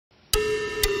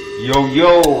Yo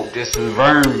yo, this is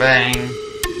VERN Bang.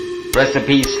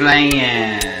 Recipe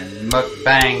slaying,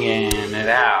 mukbanging it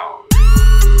out.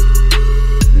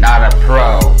 Not a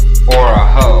pro or a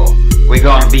hoe. We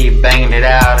gonna be banging it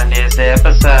out in this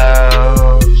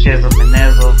episode. Shizzle and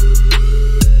nizzle.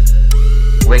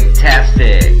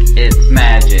 Wicktastic, it's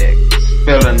magic.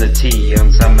 Spilling the tea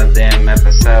on some of them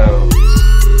episodes.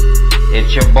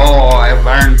 It's your boy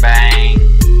VERN Bang.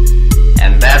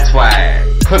 And that's why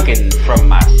cooking from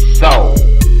my soul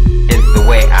is the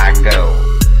way I go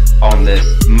on this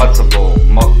multiple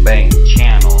mukbang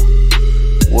channel.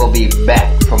 We'll be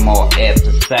back for more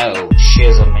episodes.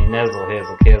 Shizzle and nizzle,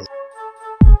 hizzle, kizzle.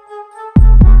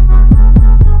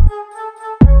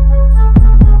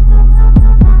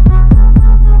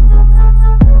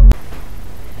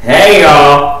 Hey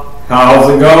y'all, how's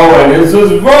it going? This is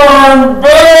VERN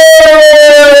Bang!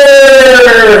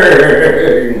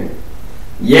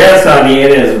 Yes honey,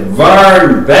 it is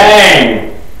VERN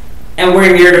Bang! And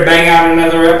we're here to bang out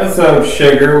another episode,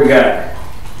 sugar. We got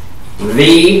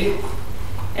V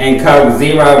and Coke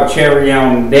Zero Cherry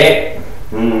on deck.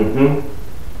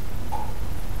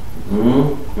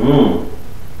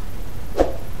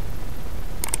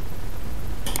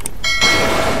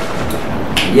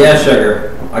 Yeah,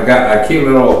 sugar. I got a cute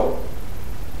little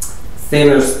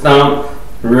thinner stump.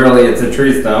 Really, it's a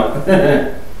tree stump.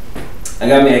 I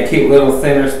got me a cute little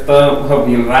thinner stump. Hope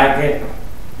you like it.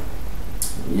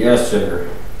 Yes, sugar.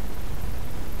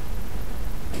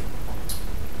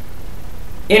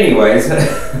 Anyways,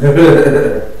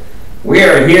 we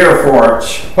are here for a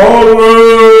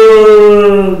challenge.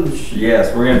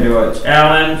 Yes, we're going to do a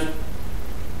challenge.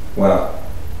 Well,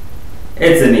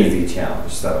 it's an easy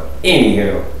challenge. So,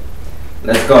 anywho,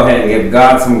 let's go ahead and give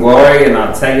God some glory, and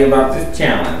I'll tell you about this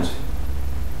challenge.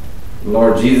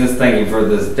 Lord Jesus, thank you for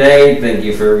this day. Thank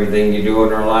you for everything you do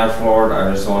in our life, Lord.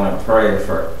 I just want to pray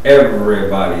for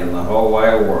everybody in the whole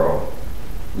wide world.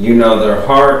 You know their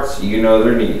hearts. You know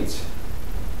their needs.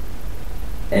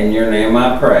 In your name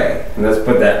I pray. And let's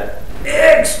put that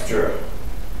extra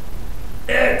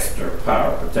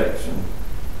power protection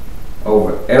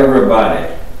over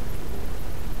everybody.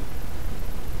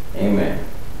 Amen.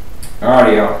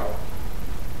 Alrighty, y'all.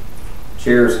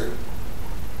 Cheers.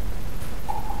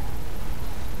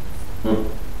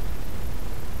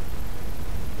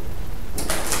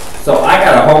 So I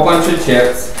got a whole bunch of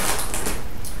chips.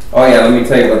 Oh yeah, let me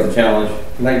tell you about the challenge.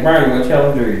 Like, Brian, what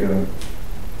challenge are you doing?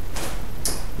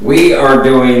 We are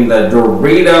doing the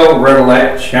Doritos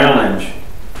Roulette challenge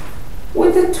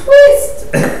with a twist.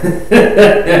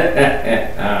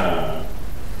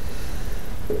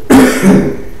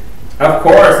 Of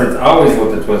course, it's always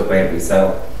with the twist, baby.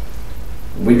 So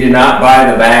we did not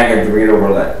buy the bag of Doritos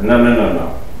Roulette.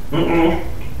 No.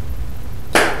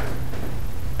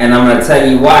 And I'm going to tell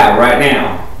you why right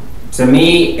now. To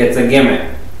me, it's a gimmick.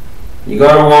 You go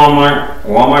to Walmart.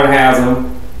 Walmart has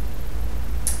them.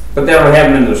 But they don't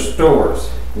have them in the stores.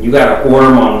 You got to order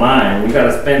them online. You got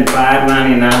to spend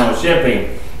 $5.99 on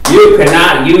shipping. You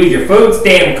cannot use your food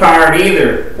stamp card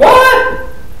either. What?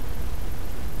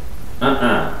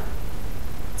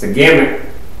 It's a gimmick.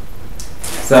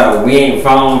 So we ain't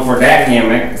falling for that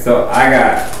gimmick. So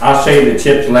I'll show you the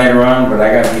chips later on, but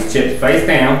I got these chips face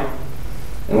down.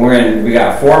 And we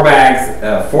got 4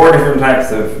 bags, 4 different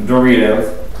types of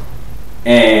Doritos.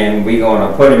 And we're going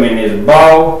to put them in this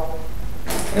bowl.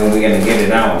 And we're going to get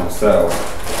it on. So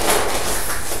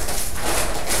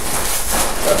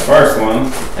the first one,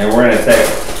 and we're going to take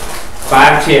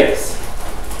 5 chips.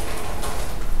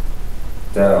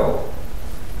 So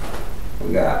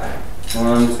we got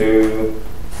 1, 2,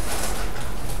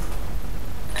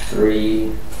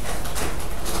 3,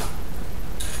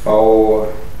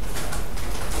 4.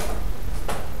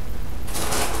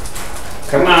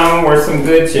 Come on, where's some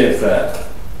good chips at?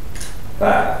 5.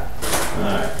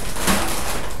 Alright.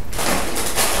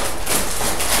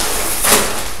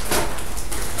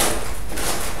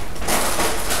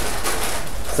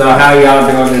 So how y'all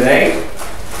doing today?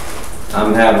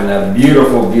 I'm having a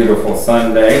beautiful, beautiful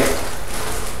Sunday.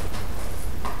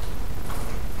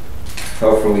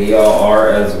 Hopefully y'all are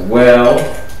as well.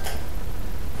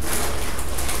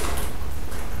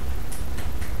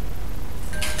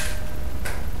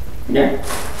 Yeah.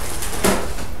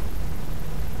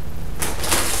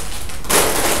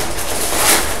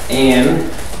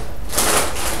 And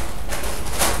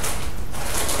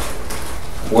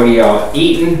what are y'all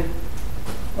eating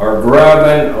or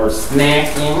grubbing or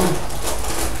snacking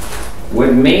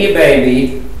with me,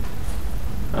 baby?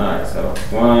 Alright, so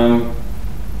 1.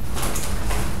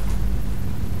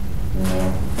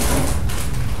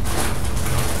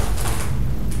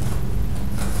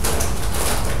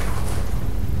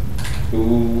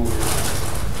 2,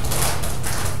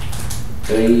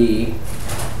 3.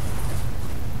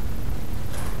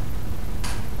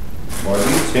 Boy,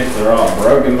 these chips are all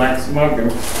broken like smoking.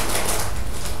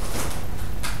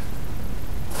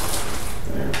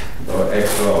 There, throw an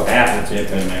extra little half a chip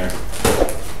in there.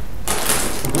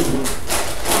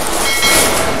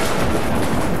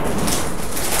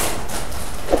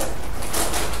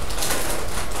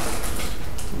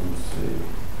 Let's see.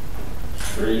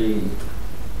 3.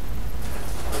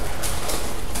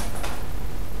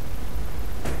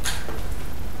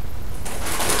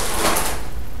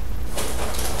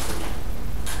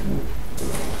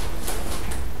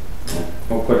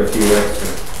 We'll put a few extra.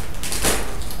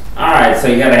 Alright, so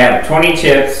you gotta have 20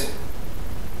 chips.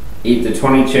 Eat the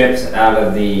 20 chips out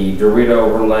of the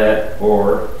Doritos Roulette,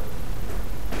 or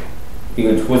you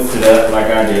can twist it up like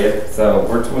I did. So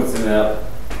we're twisting it up.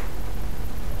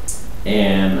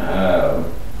 And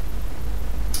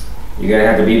you're gonna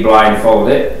have to be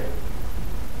blindfolded.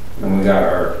 And we got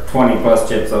our 20 plus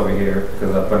chips over here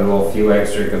because I put a little few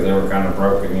extra because they were kind of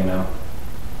broken, you know.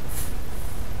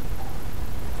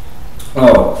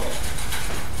 Oh,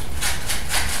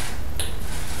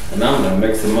 and I'm going to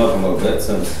mix them up a little bit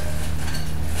since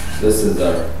this is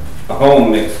a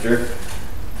home mixture.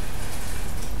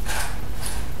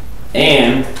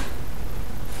 And,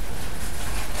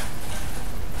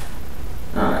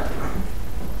 alright,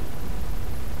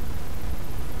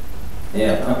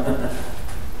 yeah,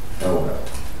 oh well,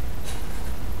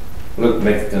 look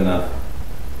mixed enough.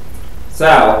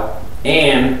 So,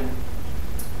 and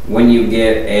when you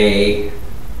get a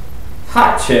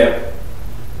hot chip,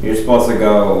 you're supposed to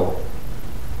go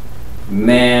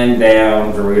man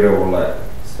down Dorito Roulette.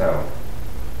 So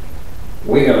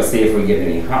we're gonna see if we get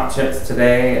any hot chips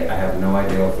today. I have no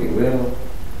idea if we will.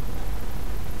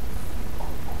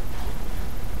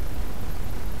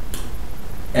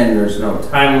 And there's no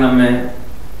time limit,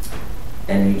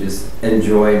 and you just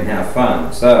enjoy and have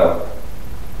fun. So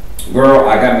girl,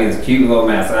 I got me this cute little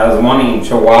mask. I was wanting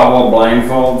Chihuahua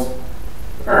blindfolds.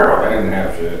 Girl, I didn't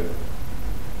have shit.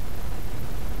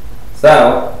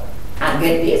 So, I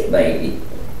get this baby.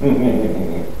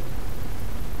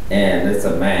 And it's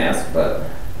a mask, but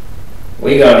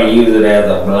we gotta use it as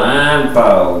a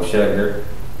blindfold, sugar.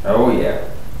 Oh yeah.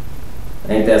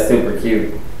 Ain't that super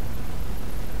cute?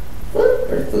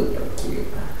 Super, super cute.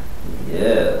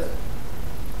 Yes.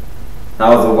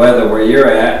 How's the weather where you're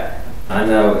at? I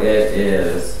know it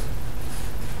is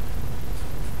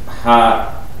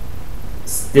hot,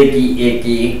 sticky,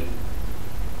 icky,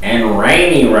 and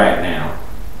rainy right now.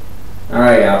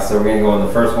 Alright, y'all, so we're going to go on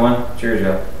the first one. Cheers,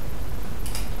 y'all.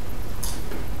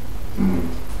 Mm.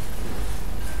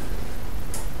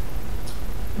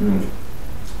 Mm.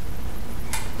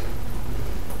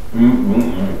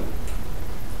 Mm-mm-mm.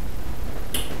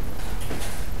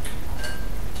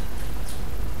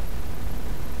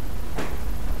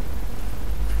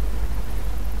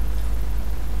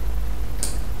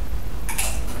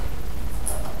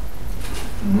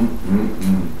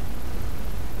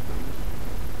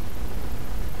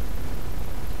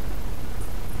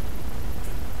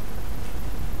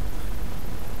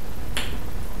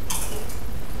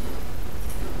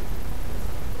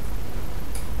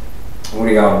 What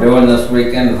are y'all doing this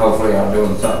weekend? Hopefully y'all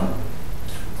doing something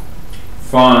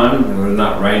fun. It was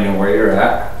not raining where you're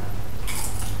at.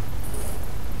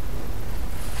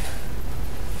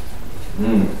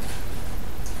 Mm.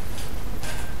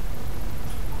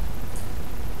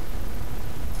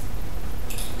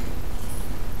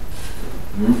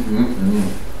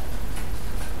 Mm-mm-mm.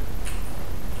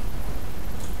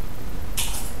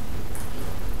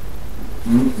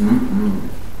 Mm-mm-mm.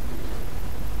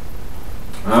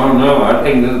 I don't know. I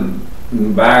think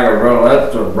this bag of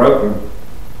roulettes are broken.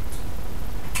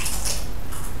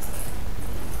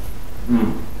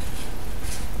 Mm.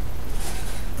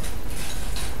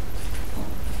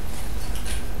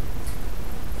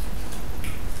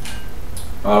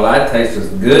 All I taste is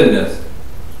goodness.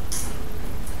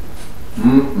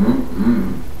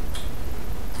 Mm-mm-mm.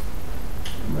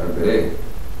 Baby.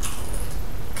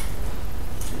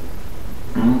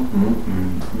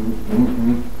 Mm-mm-mm.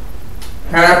 Mm-mm-mm.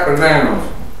 Half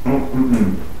bananas.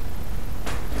 Mm-mm-mm.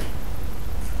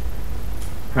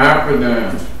 Half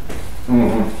bananas.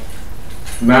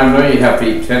 Mm-hmm. Now I know you have to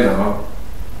eat 10 of them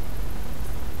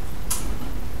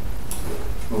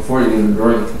before you can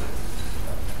drink.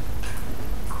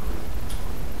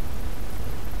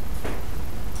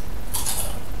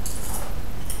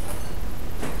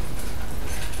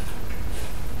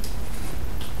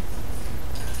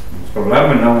 So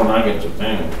let me know when I get to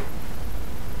 10.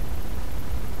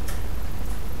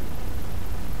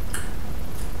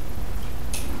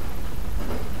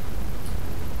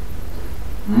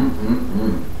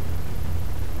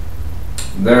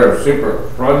 They're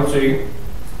super crunchy.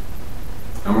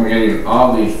 I'm getting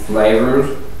all these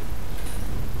flavors.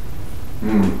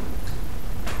 Mmm.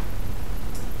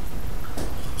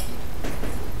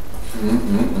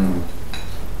 Mmm.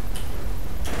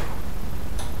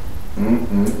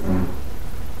 Mmm.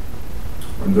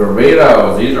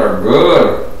 Doritos, these are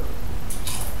good.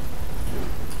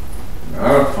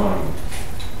 That's fun.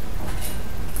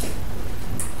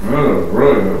 This is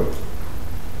really good.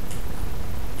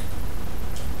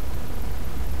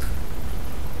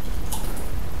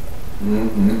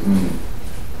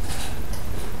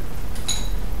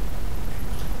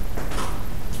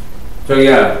 So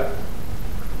yeah,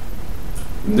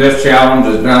 this challenge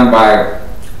is done by,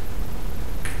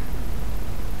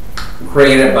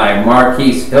 created by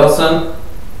Marquise Hilson.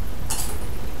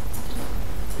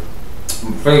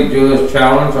 Please do this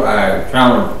challenge. I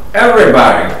challenge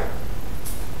everybody.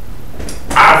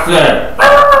 I said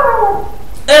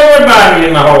everybody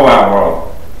in the whole wide world.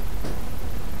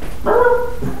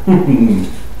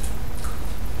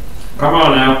 Come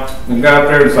on now, you got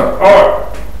there to support.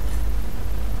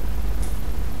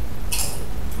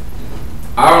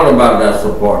 I don't know about that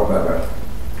support, baby.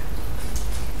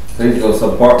 Please go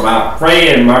support my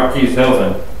friend Marquise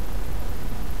Hilson.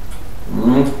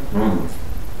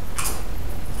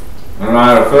 And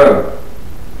like I said,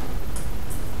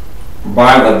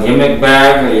 buy the gimmick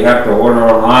bag that you have to order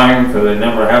online because they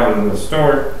never have it in the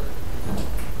store.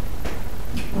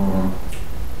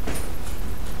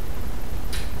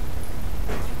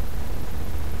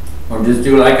 Or just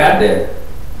do like I did.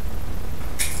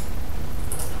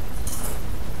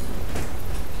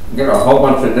 Get a whole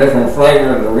bunch of different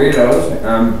flavors of Doritos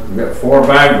and get 4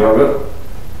 bags of it.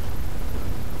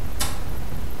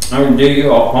 And do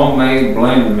you a homemade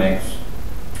blend mix.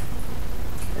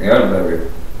 Yeah, baby.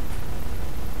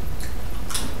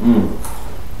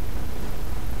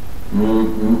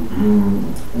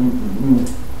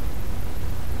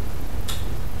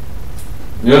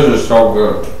 This is so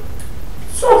good.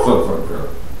 So good.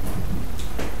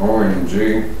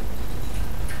 OMG.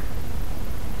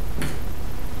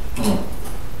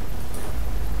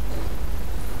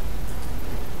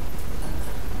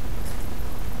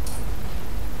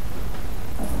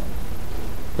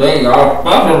 See, y'all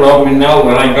supposed to let me know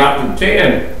when I got to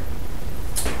 10.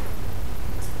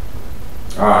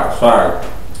 Alright, sorry.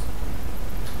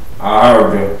 I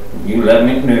heard you. You let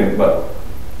me know, but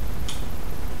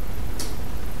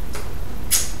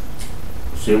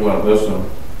see what, listen.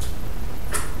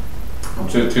 I'm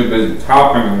just too busy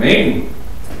talking and eating.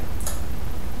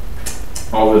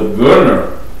 All this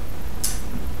goodness.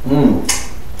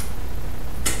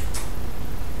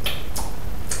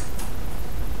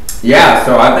 Yeah,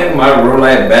 so I think my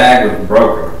roulette bag was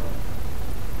broken.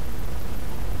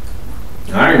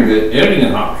 I didn't get any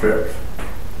hot chips.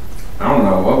 I don't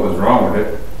know what was wrong with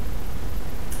it.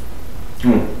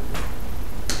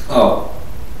 Oh.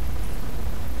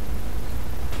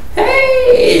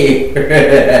 Hey!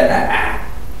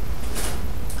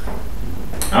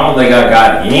 I don't think I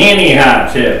got any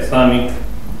hot chips, honey.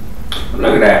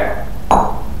 Look at that.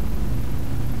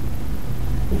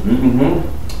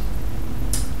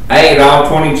 I ate all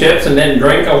 20 chips and didn't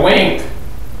drink a wink.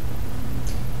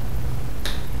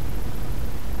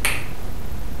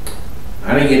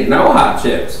 I didn't get no hot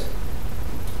chips.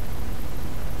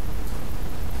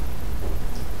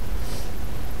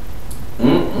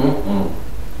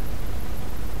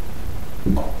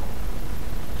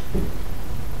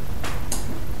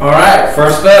 Alright,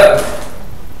 first up,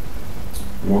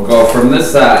 we'll go from this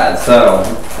side. So,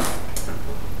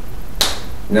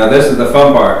 now this is the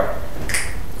fun part.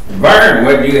 Vern,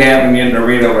 what do you have in your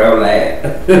Dorito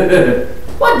Roulette?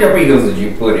 What Doritos did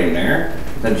you put in there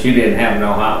since you didn't have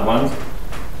no hot ones?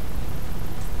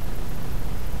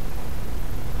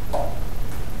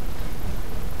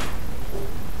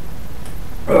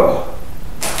 Oh.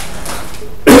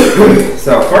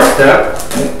 So first up,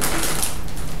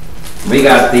 we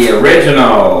got the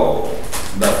original,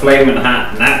 the Flamin'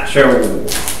 Hot Nacho.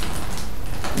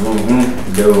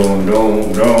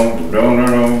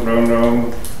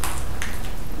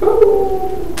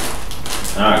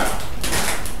 Alright.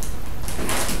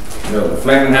 So the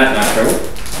Flamin' Hot Nacho.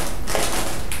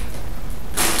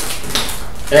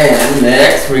 And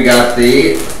next we got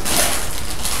the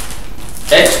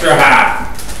extra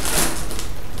hot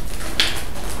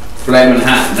Flamin'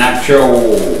 Hot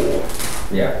Nacho.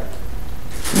 Yeah.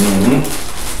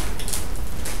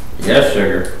 Yes,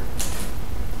 sugar.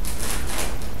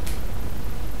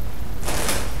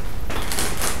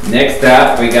 Next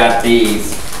up, we got the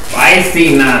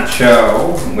spicy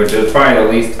nacho, which is probably the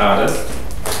least hottest.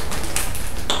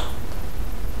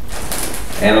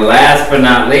 And last but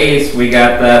not least, we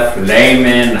got the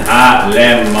Flamin' Hot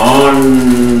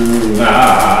Lemon.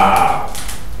 Ah.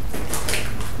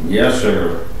 Yes,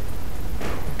 sir.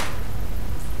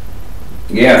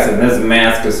 Yes, and this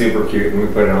mask is super cute. Let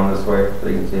me put it on this way so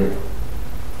you can see it.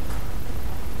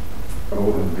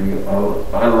 Oh,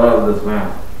 I love this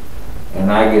mask.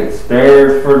 And I get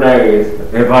stares for days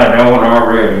if I don't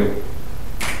already.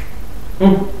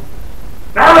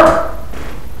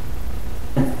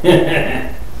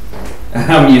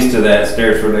 I'm used to that,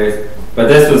 stares for days. But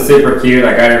this was super cute.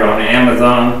 I got it on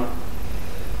Amazon.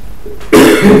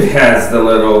 It has the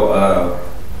little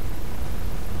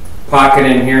pocket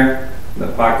in here. The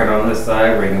pocket on this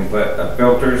side where you can put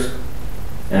filters.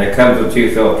 And it comes with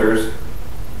 2 filters.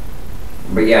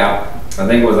 But yeah, I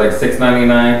think it was like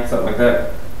 $6.99, something like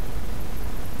that.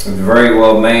 It's very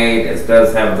well made. It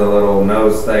does have the little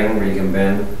nose thing where you can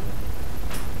bend.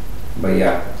 But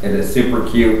yeah, it is super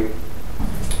cute.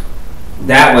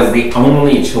 That was the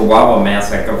only Chihuahua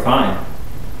mask I could find.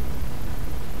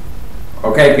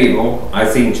 Okay, people, I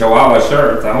seen Chihuahua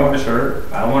shirts. I want a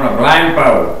shirt. I want a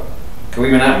blindfold. Can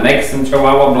we not make some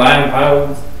Chihuahua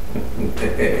blindfolds?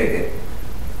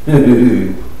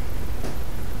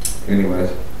 Anyways.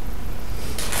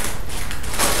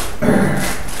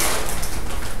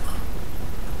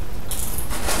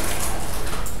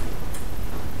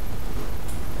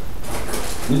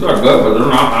 These are good, but they're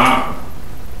not hot.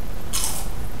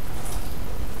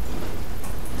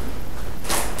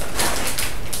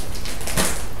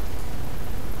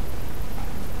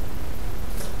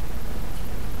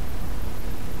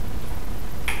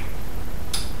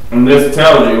 And this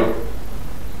tells you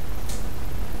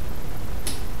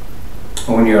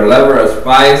when you're a lover of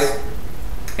spice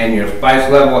and your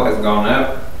spice level has gone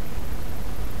up,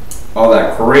 all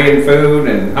that Korean food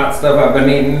and hot stuff I've been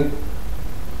eating,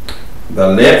 the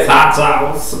lips hot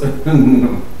sauce,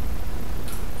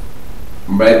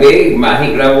 baby, my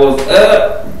heat level's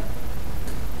up,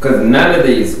 because none of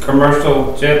these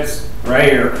commercial chips right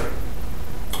here,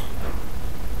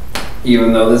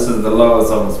 even though this is the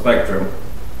lowest on the spectrum,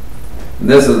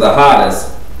 this is the hottest.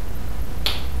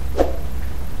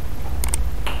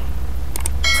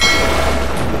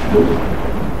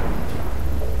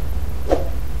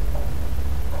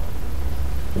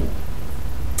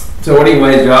 So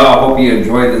anyways, y'all, I hope you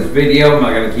enjoyed this video. I'm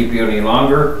not going to keep you any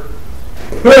longer.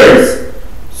 Please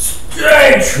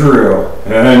stay true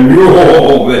and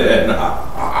you'll win.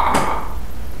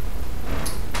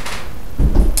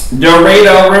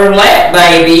 Doritos Roulette,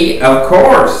 baby, of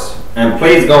course. And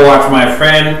please go watch my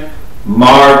friend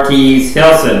Marquise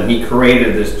Hilson. He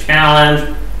created this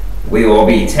challenge. We will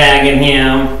be tagging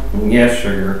him. Yes,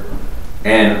 sugar.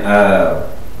 And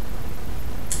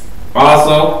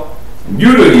also,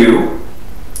 you do you.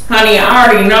 Honey, I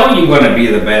already know you're going to be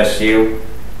the best you.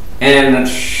 And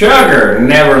sugar,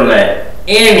 never let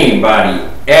anybody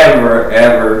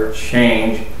ever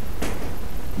change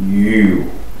you.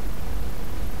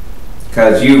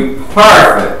 Because you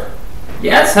perfect.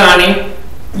 Yes, honey.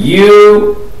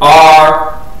 You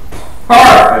are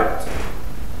perfect.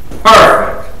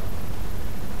 Perfect.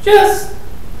 Just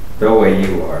the way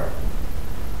you are.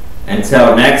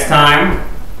 Until next time,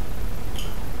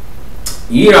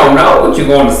 you don't know what you're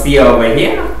going to see over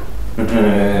here.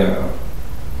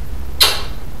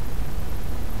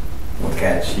 We'll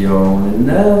catch you on the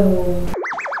nose.